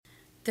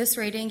This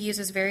reading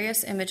uses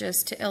various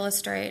images to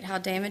illustrate how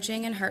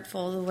damaging and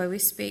hurtful the way we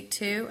speak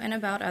to and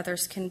about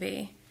others can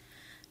be.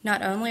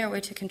 Not only are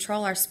we to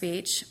control our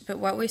speech, but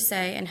what we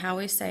say and how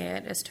we say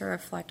it is to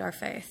reflect our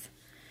faith.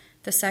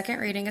 The second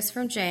reading is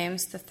from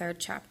James, the 3rd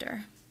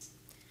chapter.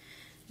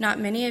 Not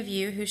many of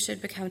you who should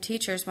become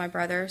teachers, my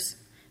brothers,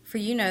 for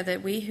you know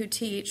that we who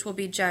teach will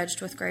be judged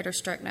with greater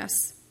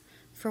strictness.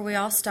 For we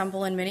all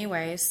stumble in many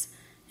ways,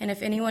 and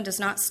if anyone does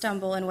not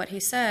stumble in what he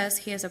says,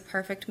 he is a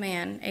perfect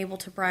man, able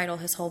to bridle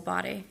his whole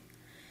body.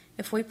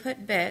 If we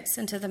put bits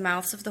into the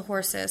mouths of the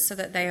horses so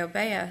that they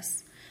obey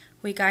us,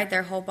 we guide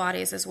their whole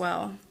bodies as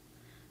well.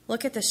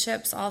 Look at the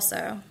ships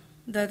also.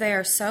 Though they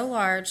are so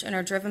large and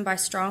are driven by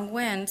strong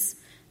winds,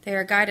 they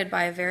are guided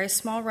by a very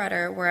small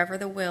rudder wherever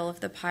the will of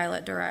the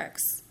pilot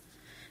directs.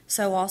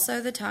 So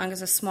also the tongue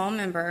is a small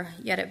member,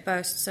 yet it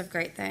boasts of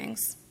great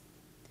things.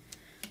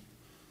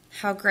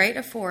 How great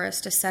a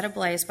forest is set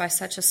ablaze by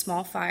such a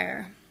small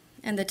fire,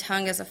 and the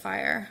tongue is a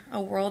fire,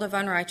 a world of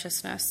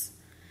unrighteousness.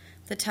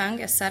 The tongue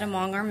is set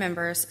among our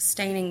members,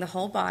 staining the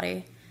whole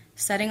body,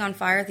 setting on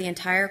fire the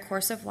entire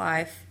course of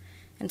life,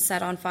 and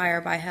set on fire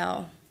by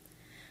hell.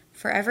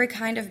 For every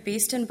kind of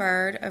beast and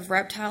bird, of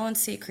reptile and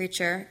sea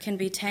creature can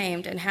be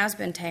tamed and has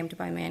been tamed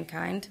by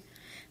mankind,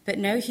 but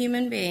no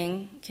human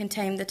being can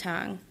tame the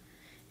tongue.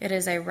 It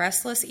is a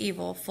restless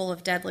evil full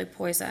of deadly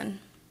poison.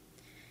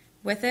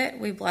 With it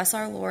we bless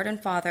our Lord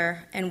and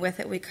Father, and with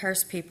it we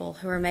curse people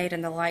who are made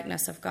in the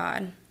likeness of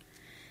God.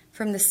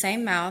 From the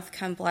same mouth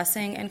come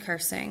blessing and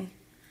cursing.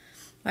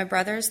 My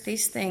brothers,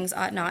 these things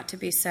ought not to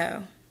be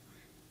so.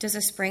 Does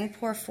a spring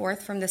pour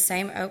forth from the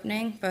same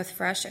opening both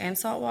fresh and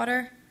salt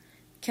water?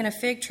 Can a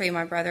fig tree,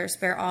 my brothers,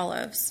 bear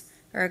olives,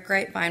 or a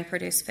grapevine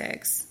produce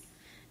figs?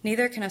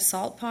 Neither can a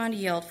salt pond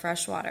yield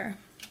fresh water.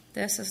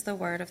 This is the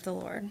word of the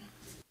Lord.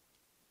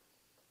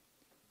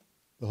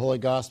 The Holy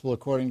Gospel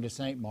according to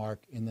St.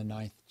 Mark in the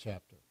 9th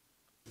chapter.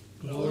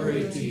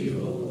 Glory to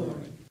you, O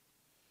Lord.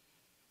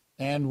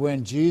 And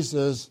when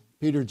Jesus,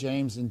 Peter,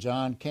 James, and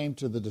John came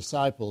to the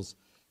disciples,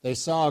 they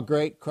saw a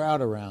great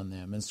crowd around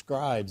them and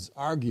scribes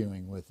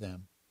arguing with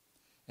them.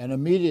 And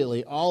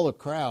immediately all the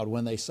crowd,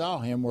 when they saw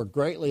him, were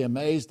greatly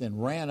amazed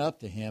and ran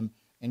up to him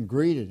and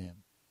greeted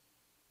him.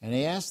 And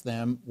he asked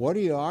them, "What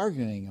are you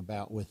arguing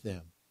about with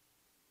them?"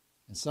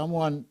 And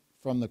someone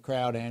from the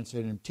crowd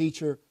answered him,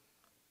 "Teacher,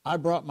 I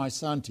brought my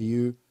son to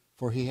you,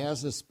 for he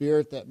has a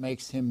spirit that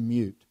makes him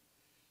mute.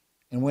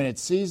 And when it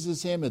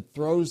seizes him, it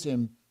throws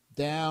him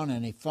down,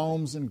 and he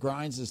foams and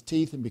grinds his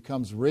teeth and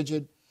becomes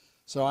rigid.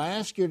 So I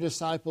asked your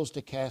disciples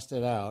to cast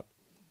it out,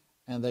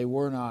 and they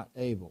were not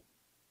able."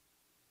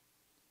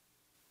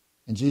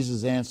 And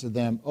Jesus answered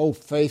them, "O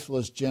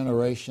faithless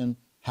generation,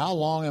 how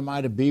long am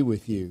I to be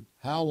with you?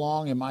 How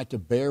long am I to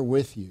bear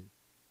with you?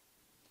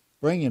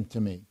 Bring him to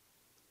me."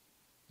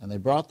 And they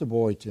brought the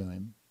boy to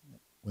him.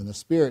 When the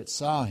spirit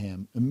saw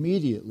him,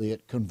 immediately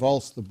it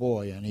convulsed the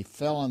boy, and he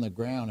fell on the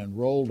ground and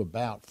rolled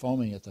about,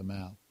 foaming at the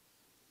mouth.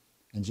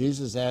 And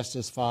Jesus asked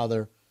his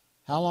father,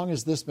 "How long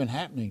has this been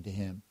happening to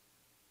him?"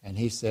 And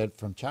he said,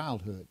 "From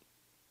childhood.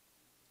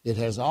 It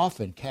has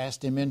often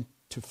cast him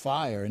into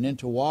fire and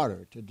into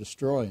water to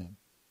destroy him.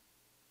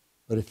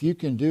 But if you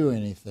can do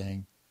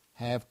anything,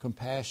 have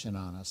compassion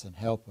on us and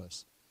help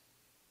us."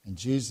 And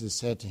Jesus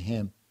said to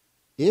him,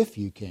 "If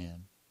you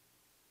can,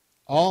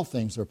 all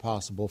things are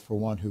possible for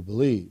one who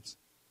believes."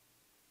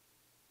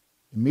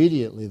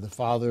 Immediately the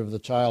father of the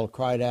child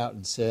cried out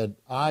and said,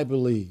 "I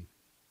believe,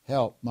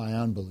 help my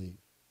unbelief."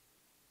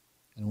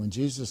 And when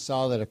Jesus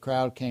saw that a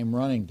crowd came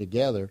running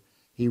together,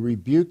 he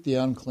rebuked the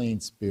unclean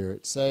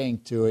spirit,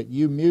 saying to it,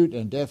 "You mute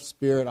and deaf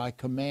spirit, I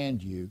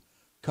command you,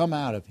 come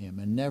out of him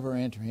and never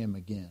enter him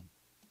again."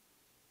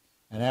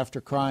 And after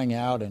crying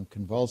out and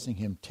convulsing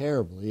him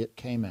terribly, it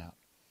came out.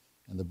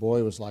 And the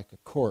boy was like a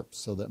corpse,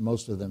 so that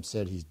most of them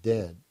said, "He's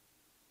dead."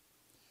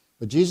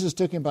 But Jesus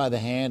took him by the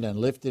hand and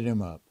lifted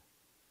him up,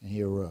 and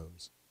he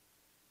arose.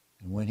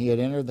 And when he had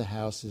entered the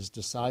house, his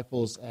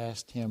disciples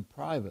asked him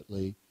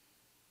privately,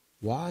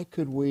 "Why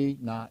could we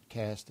not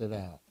cast it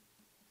out?"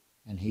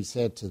 And he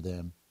said to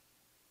them,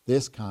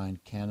 "This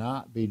kind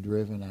cannot be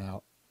driven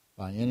out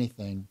by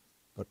anything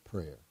but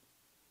prayer."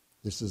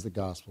 This is the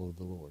gospel of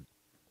the Lord.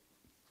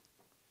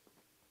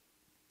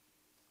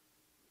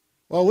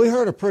 Well, we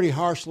heard a pretty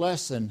harsh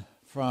lesson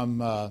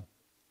from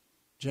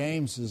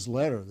James's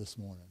letter this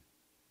morning,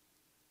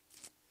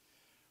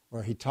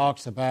 where he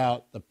talks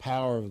about the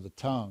power of the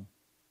tongue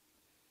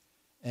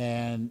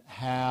and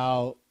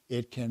how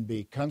it can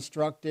be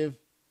constructive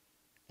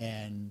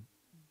and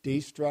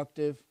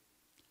destructive,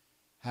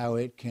 how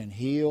it can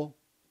heal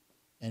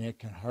and it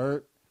can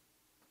hurt,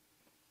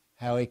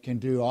 how it can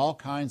do all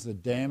kinds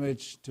of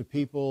damage to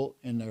people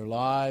in their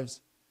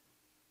lives,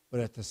 but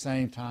at the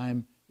same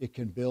time, it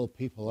can build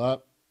people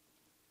up.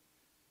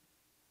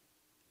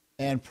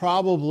 And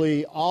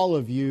probably all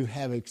of you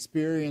have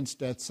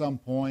experienced at some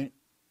point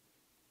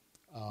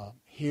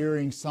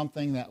hearing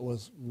something that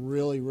was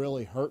really,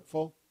 really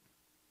hurtful.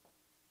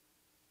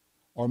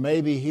 Or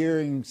maybe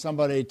hearing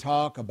somebody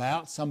talk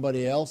about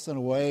somebody else in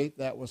a way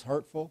that was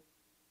hurtful.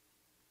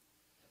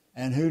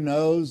 And who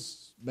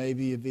knows,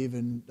 maybe you've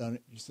even done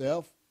it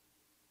yourself.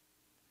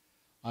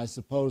 I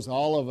suppose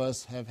all of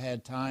us have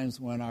had times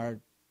when our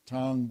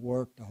tongue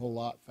worked a whole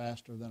lot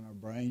faster than our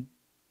brain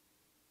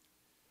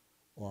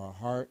or our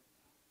heart.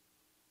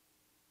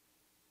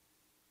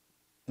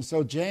 And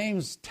so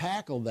James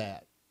tackled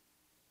that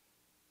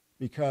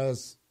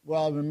because,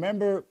 well,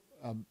 remember,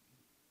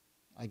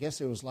 I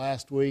guess it was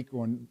last week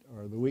or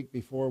the week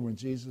before when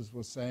Jesus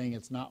was saying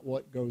it's not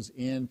what goes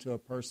into a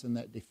person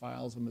that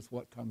defiles them, it's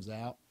what comes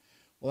out.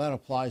 Well, that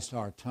applies to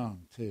our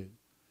tongue too.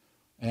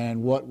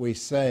 And what we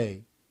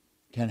say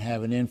can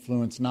have an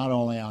influence not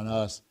only on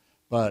us,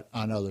 but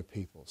on other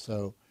people.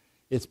 So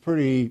it's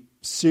pretty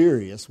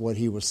serious what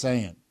he was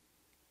saying.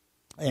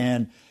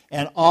 And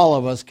all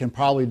of us can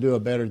probably do a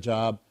better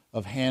job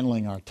of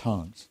handling our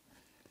tongues.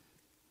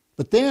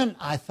 But then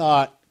I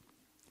thought,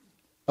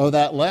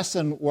 that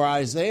lesson where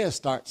Isaiah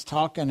starts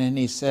talking and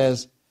he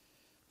says,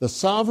 the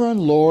sovereign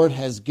Lord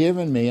has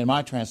given me, in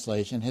my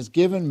translation, has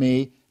given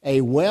me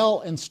a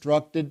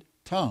well-instructed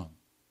tongue.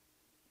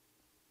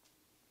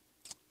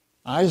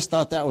 I just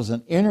thought that was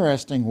an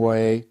interesting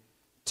way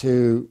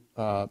to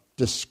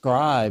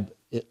describe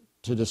it,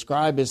 to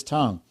describe his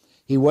tongue.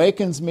 He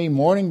wakens me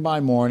morning by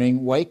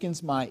morning,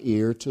 wakens my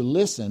ear to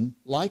listen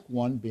like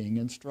one being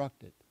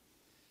instructed.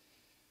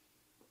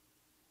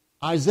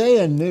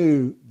 Isaiah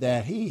knew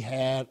that he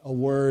had a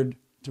word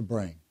to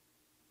bring,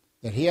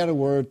 and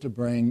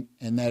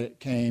that it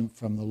came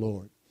from the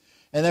Lord.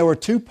 And there were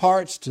two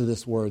parts to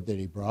this word that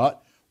he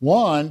brought.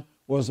 One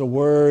was a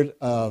word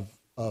of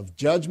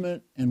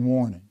judgment and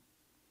warning,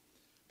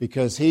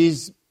 because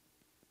he's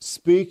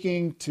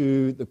speaking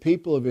to the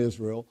people of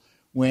Israel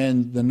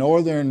when the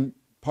northern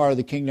part of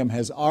the kingdom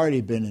has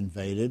already been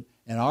invaded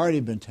and already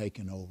been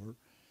taken over.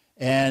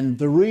 And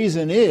the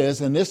reason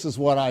is, and this is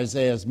what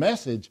Isaiah's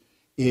message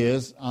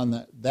is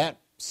on that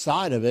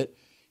side of it,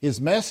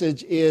 his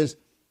message is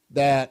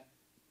that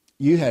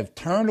you have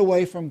turned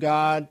away from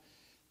God,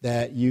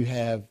 that you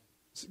have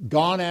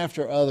gone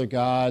after other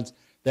gods,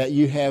 that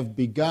you have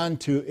begun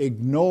to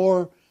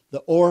ignore the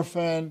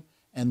orphan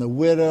and the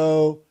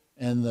widow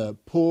and the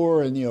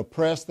poor and the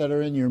oppressed that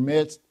are in your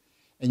midst,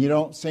 and you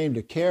don't seem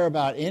to care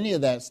about any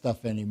of that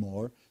stuff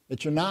anymore,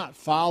 that you're not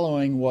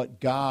following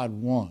what God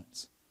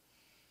wants.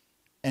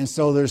 And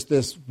so there's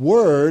this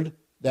word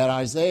that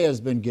Isaiah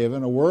has been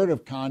given, a word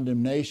of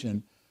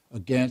condemnation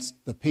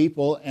against the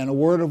people and a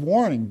word of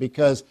warning,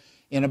 because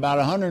in about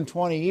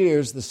 120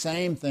 years, the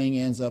same thing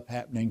ends up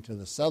happening to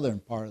the southern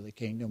part of the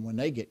kingdom when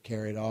they get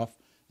carried off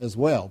as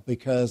well,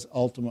 because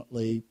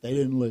ultimately they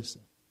didn't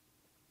listen.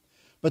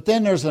 But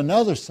then there's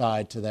another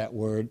side to that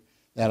word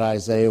that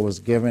Isaiah was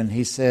given.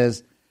 He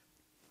says,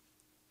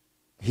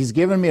 he's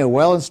given me a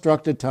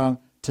well-instructed tongue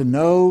to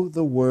know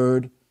the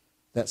word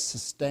that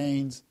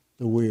sustains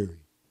the weary.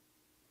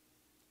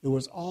 It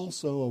was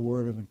also a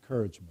word of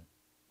encouragement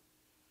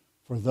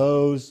for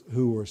those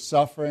who were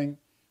suffering,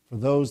 for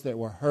those that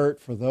were hurt,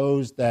 for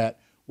those that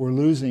were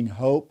losing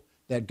hope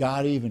that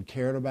God even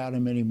cared about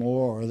them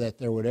anymore, or that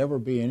there would ever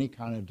be any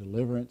kind of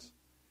deliverance.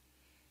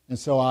 And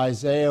so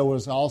Isaiah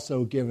was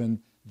also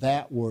given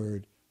that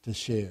word to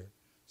share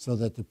so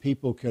that the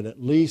people could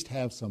at least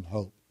have some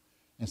hope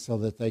and so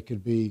that they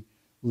could be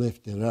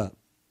lifted up.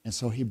 And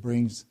so he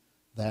brings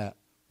that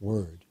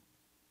word.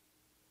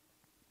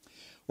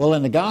 Well,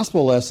 in the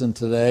gospel lesson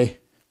today,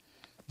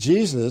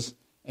 Jesus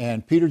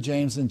and Peter,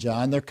 James, and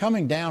John, they're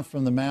coming down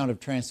from the Mount of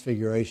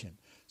Transfiguration.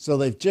 So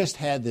they've just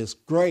had this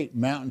great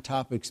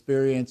mountaintop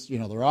experience. You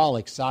know, they're all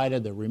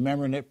excited. They're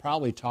remembering it,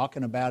 probably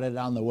talking about it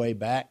on the way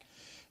back,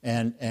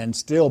 and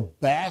still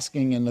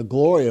basking in the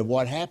glory of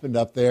what happened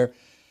up there.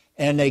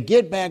 And they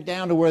get back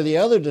down to where the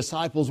other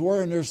disciples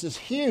were, and there's this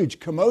huge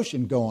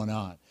commotion going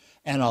on.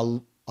 And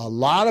a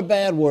lot of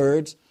bad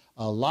words,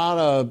 a lot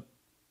of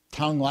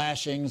tongue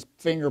lashings,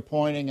 finger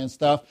pointing and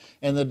stuff.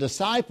 And the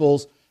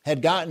disciples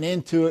had gotten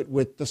into it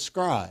with the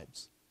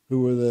scribes,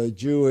 who were the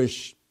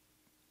Jewish,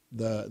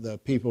 the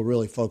people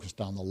really focused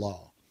on the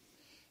law.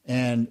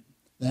 And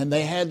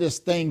they had this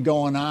thing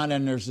going on,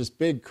 and there's this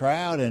big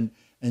crowd, and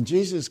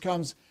Jesus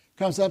comes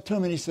up to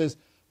him and he says,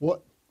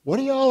 What are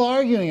y'all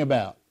arguing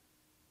about?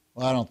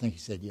 Well, I don't think he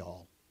said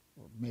y'all.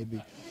 Or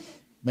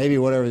maybe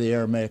whatever the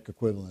Aramaic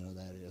equivalent of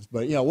that is.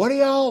 But, what are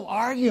y'all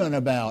arguing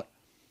about?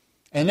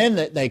 And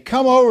then they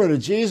come over to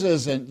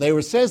Jesus,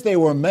 and says they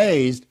were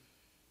amazed.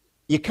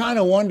 You kind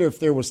of wonder if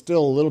there was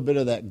still a little bit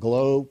of that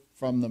glow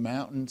from the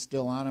mountain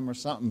still on him or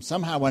something.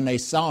 Somehow when they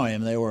saw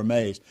him, they were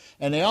amazed.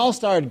 And they all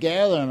started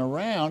gathering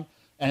around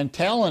and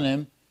telling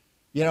him,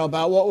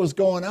 about what was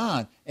going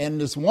on.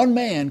 And this one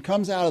man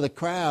comes out of the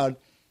crowd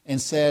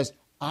and says,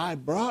 I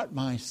brought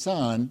my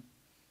son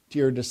to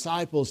your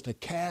disciples to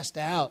cast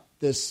out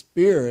this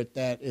spirit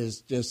that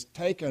is just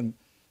taken,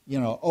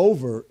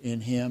 over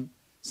in him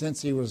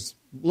since he was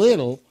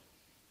little,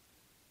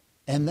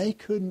 and they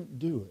couldn't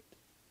do it.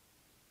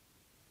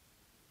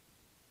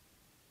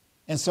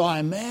 And so I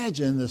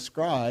imagine the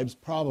scribes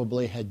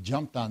probably had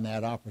jumped on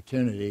that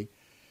opportunity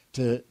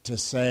to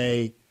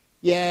say,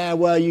 Yeah,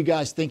 well, you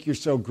guys think you're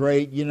so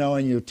great,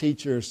 and your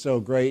teacher is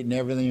so great and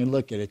everything. You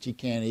look at it, you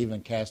can't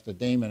even cast a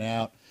demon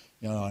out,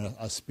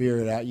 a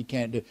spirit out. You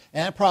can't do it.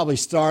 And that probably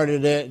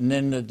started it, and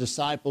then the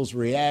disciples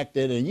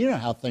reacted, and you know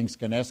how things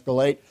can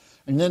escalate.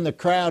 And then the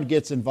crowd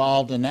gets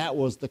involved, and that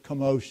was the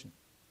commotion.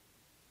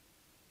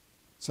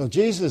 So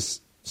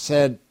Jesus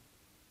said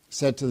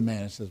to the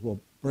man, he says, well,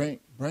 bring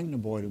the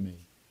boy to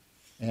me.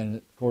 And,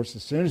 of course,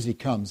 as soon as he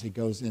comes, he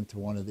goes into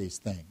one of these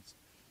things.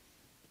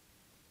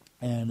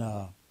 And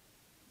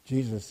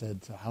Jesus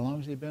said, so how long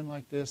has he been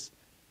like this?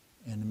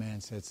 And the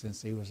man said,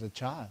 since he was a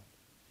child.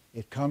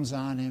 It comes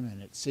on him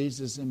and it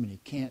seizes him and he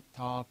can't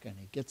talk and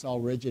he gets all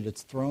rigid.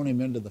 It's thrown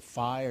him into the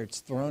fire. It's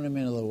thrown him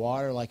into the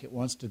water like it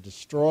wants to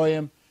destroy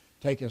him,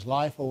 take his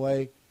life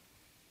away.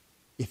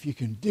 If you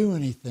can do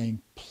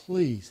anything,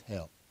 please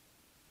help.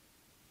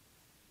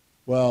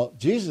 Well,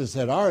 Jesus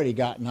had already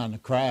gotten on the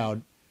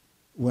crowd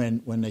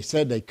when they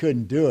said they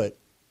couldn't do it.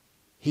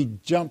 He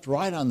jumped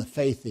right on the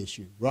faith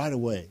issue right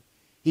away.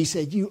 He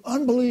said, you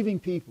unbelieving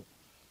people,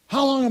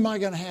 how long am I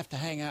going to have to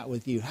hang out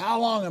with you?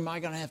 How long am I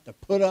going to have to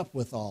put up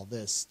with all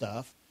this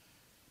stuff?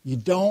 You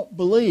don't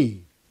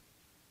believe.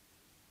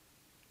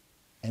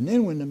 And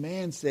then when the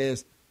man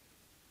says,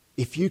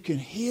 if you can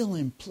heal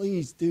him,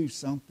 please do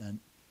something.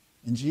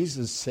 And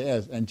Jesus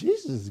says, and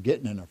Jesus is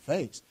getting in her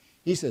face.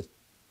 He says,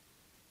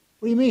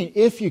 what do you mean,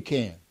 if you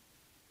can?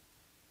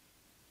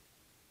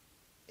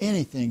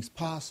 Anything's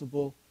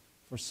possible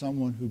for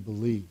someone who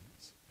believes.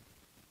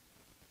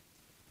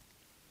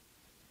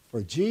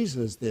 For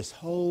Jesus, this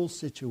whole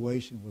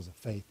situation was a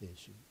faith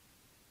issue.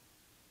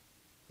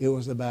 It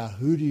was about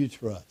who do you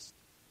trust?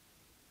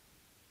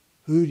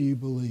 Who do you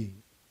believe?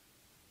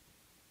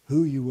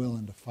 Who are you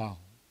willing to follow?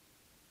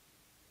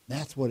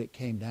 That's what it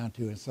came down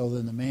to. And so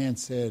then the man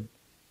said,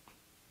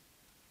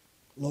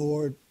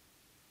 Lord,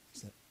 he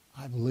said,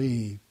 I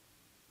believe,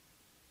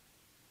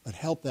 but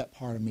help that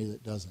part of me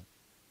that doesn't.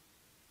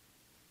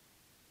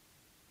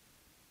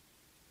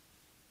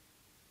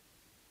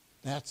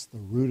 That's the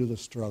root of the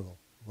struggle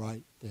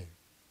right there.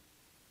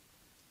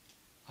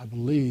 I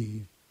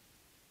believe,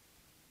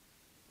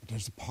 but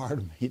there's a part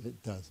of me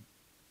that doesn't.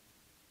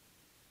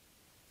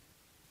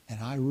 And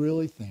I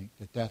really think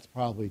that that's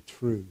probably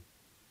true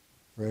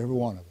for every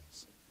one of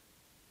us.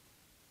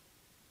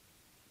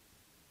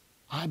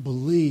 I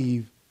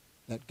believe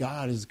that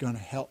God is going to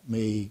help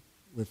me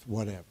with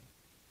whatever.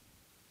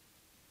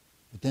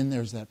 But then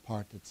there's that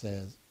part that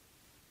says,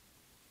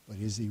 but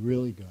is he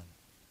really going to?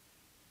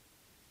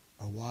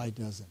 Or why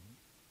doesn't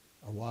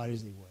he? Or why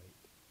does he wait?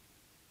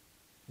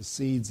 The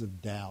seeds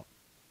of doubt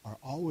are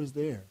always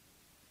there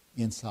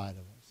inside of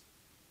us.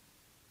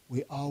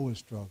 We always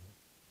struggle.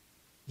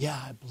 Yeah,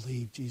 I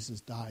believe Jesus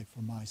died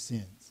for my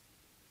sins.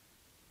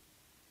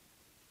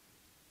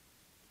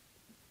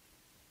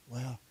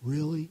 Well,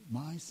 really?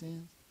 My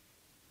sins?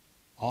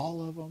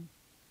 All of them?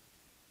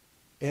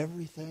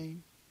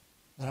 Everything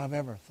that I've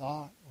ever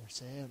thought or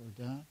said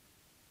or done?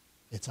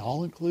 It's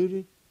all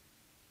included?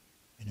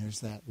 And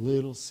there's that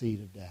little seed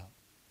of doubt.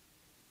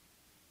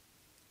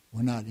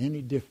 We're not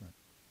any different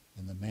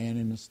than the man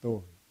in the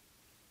story.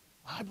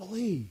 I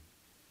believe.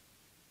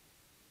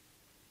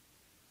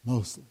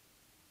 Mostly.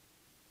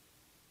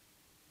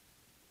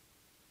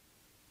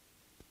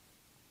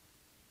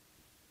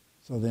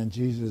 So then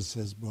Jesus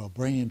says, well,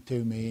 bring him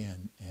to me,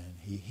 and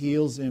he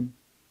heals him.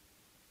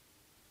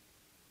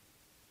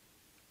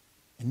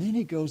 And then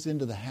he goes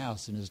into the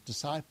house, and his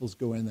disciples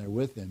go in there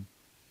with him.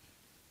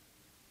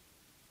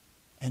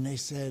 And they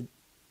said,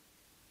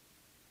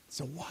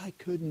 so why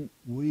couldn't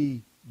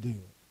we do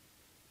it?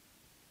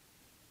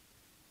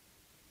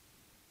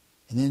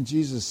 And then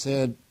Jesus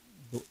said,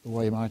 the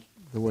way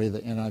the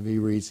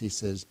NIV reads, he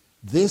says,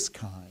 this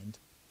kind,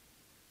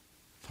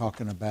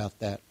 talking about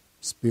that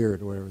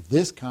spirit or whatever,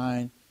 this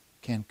kind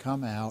can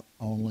come out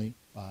only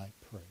by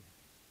prayer.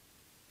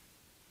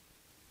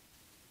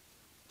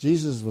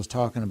 Jesus was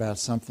talking about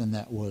something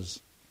that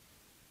was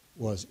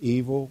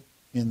evil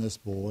in this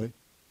boy.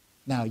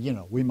 Now,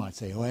 we might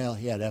say, well,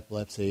 he had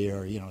epilepsy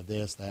or,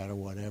 this, that, or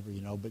whatever,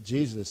 but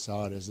Jesus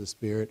saw it as a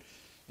spirit.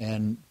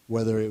 And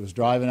whether it was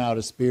driving out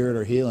a spirit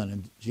or healing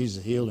him,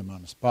 Jesus healed him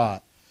on the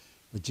spot.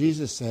 But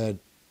Jesus said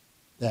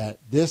that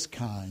this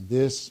kind,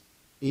 this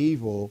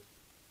evil,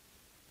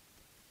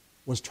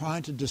 was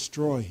trying to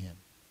destroy him.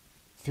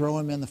 Throw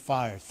him in the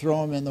fire,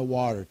 throw him in the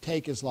water,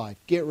 take his life,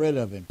 get rid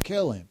of him,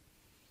 kill him.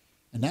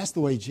 And that's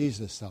the way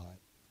Jesus saw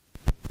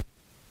it.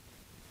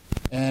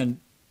 And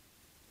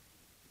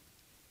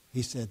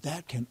he said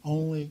that can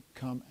only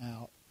come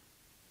out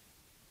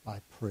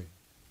by prayer.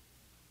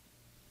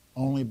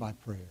 Only by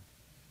prayer.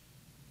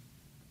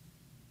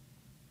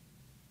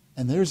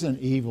 And there's an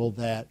evil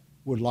that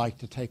would like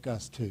to take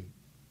us too.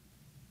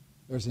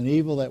 There's an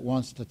evil that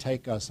wants to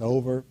take us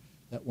over,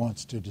 that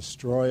wants to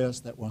destroy us,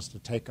 that wants to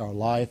take our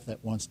life,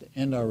 that wants to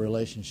end our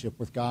relationship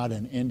with God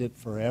and end it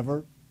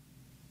forever.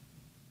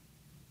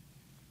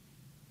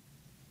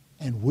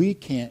 And we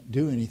can't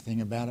do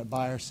anything about it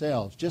by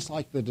ourselves. Just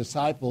like the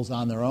disciples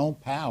on their own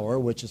power,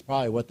 which is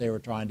probably what they were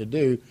trying to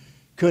do,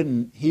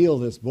 couldn't heal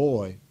this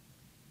boy.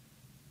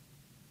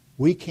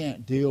 We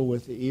can't deal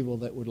with the evil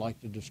that would like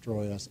to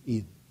destroy us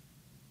either.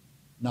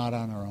 Not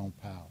on our own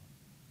power.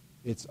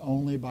 It's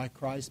only by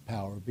Christ's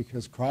power,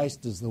 because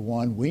Christ is the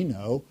one we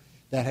know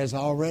that has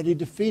already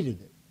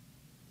defeated it,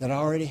 that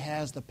already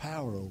has the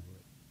power over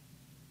it.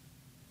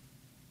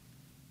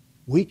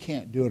 We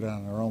can't do it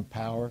on our own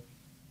power.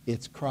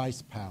 It's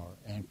Christ's power.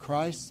 And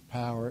Christ's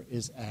power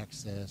is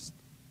accessed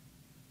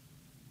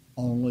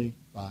only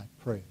by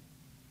prayer.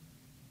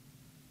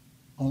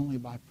 Only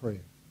by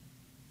prayer.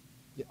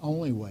 The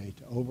only way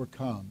to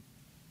overcome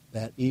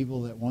that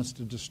evil that wants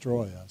to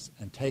destroy us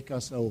and take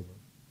us over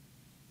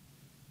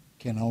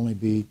can only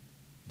be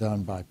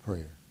done by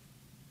prayer.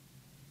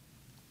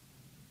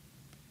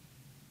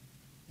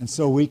 And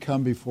so we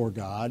come before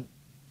God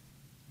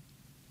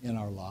in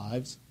our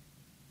lives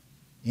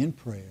in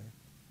prayer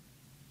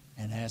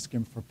and ask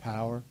Him for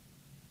power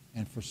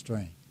and for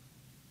strength.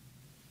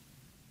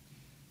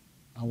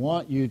 I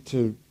want you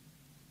to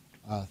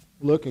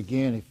look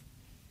again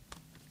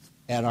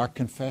at our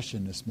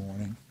confession this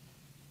morning.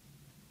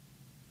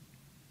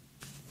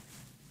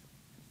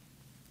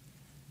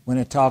 When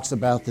it talks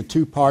about the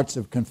two parts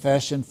of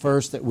confession,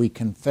 first that we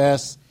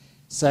confess,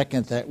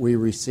 second that we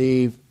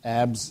receive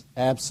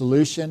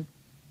absolution.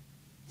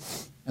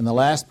 And the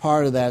last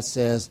part of that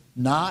says,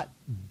 not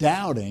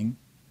doubting,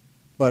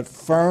 but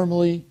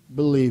firmly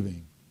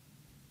believing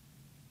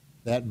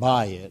that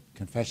by it,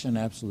 confession and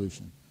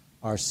absolution,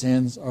 our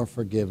sins are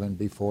forgiven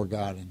before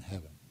God in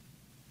heaven.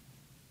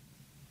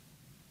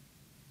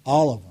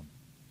 All of them.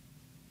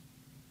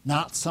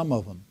 Not some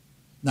of them.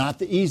 Not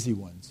the easy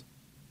ones.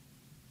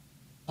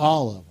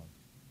 All of them.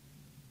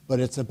 But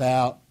it's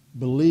about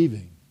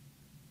believing.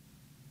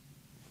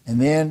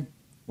 And then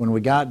when we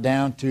got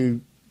down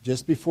to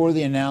just before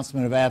the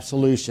announcement of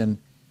absolution,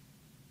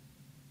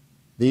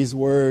 these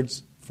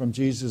words from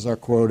Jesus are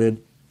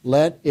quoted,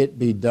 "Let it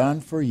be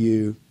done for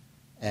you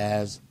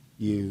as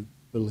you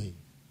believe."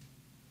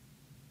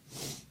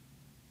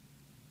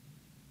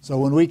 So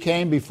when we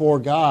came before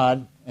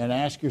God, and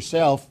ask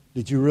yourself,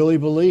 did you really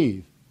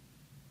believe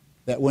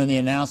that when the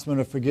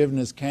announcement of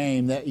forgiveness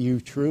came, that you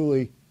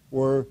truly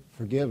were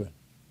forgiven?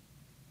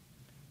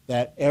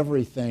 That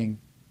everything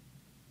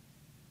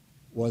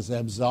was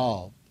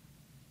absolved?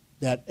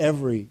 That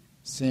every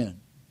sin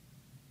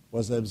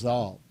was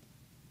absolved?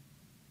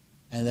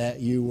 And that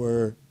you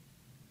were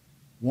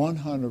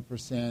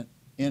 100%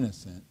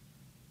 innocent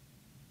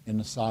in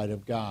the sight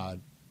of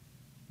God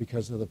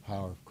because of the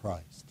power of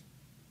Christ?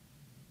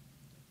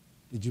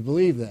 Did you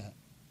believe that?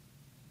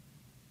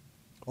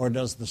 Or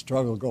does the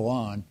struggle go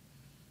on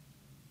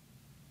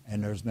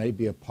and there's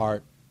maybe a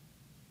part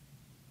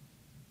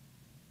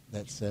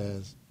that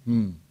says,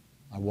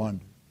 I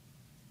wonder.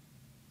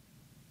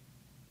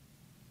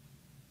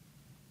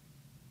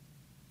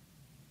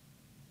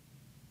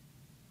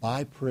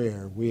 By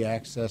prayer, we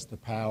access the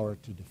power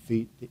to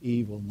defeat the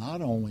evil,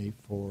 not only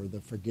for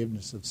the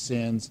forgiveness of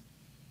sins,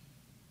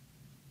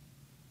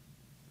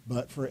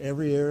 but for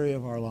every area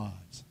of our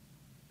lives,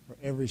 for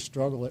every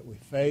struggle that we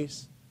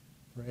face,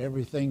 for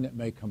everything that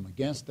may come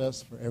against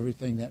us, for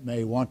everything that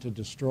may want to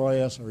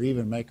destroy us or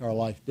even make our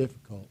life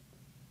difficult.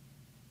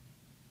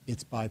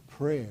 It's by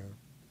prayer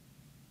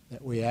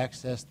that we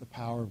access the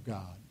power of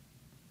God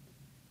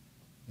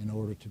in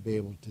order to be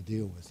able to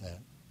deal with that.